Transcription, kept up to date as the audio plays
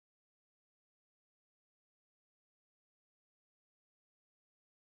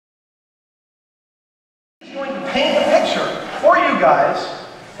going to paint a picture for you guys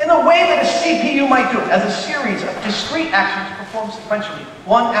in the way that a CPU might do it, as a series of discrete actions performed sequentially,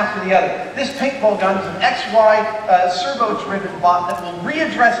 one after the other. This paintball gun is an XY servo-driven bot that will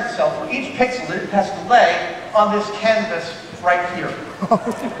readdress itself for each pixel that it has to lay on this canvas right here.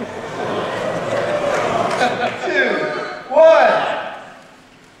 2, 1.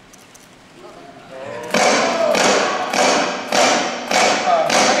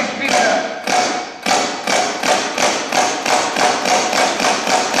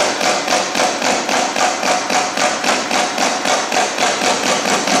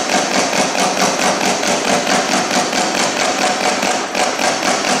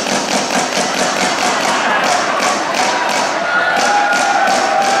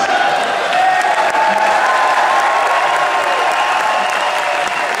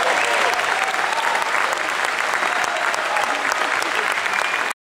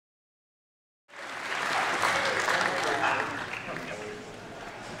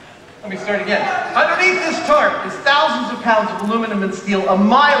 Let me start again. Underneath this tarp is thousands of pounds of aluminum and steel, a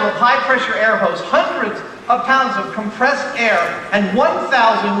mile of high-pressure air hose, hundreds of pounds of compressed air, and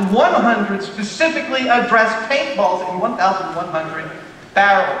 1,100 specifically addressed paintballs in 1,100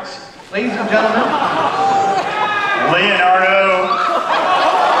 barrels. Ladies and gentlemen, Leonardo.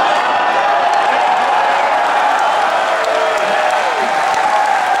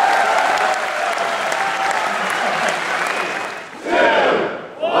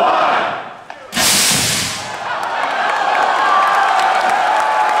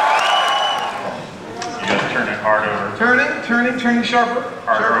 Turning sharper,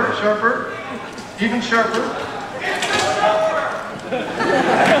 sharper, even sharper.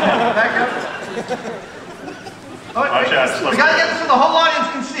 Back up. Oh, wait, we gotta get this so the whole audience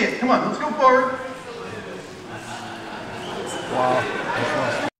can see it. Come on, let's go forward.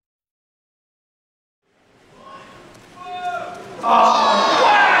 Wow.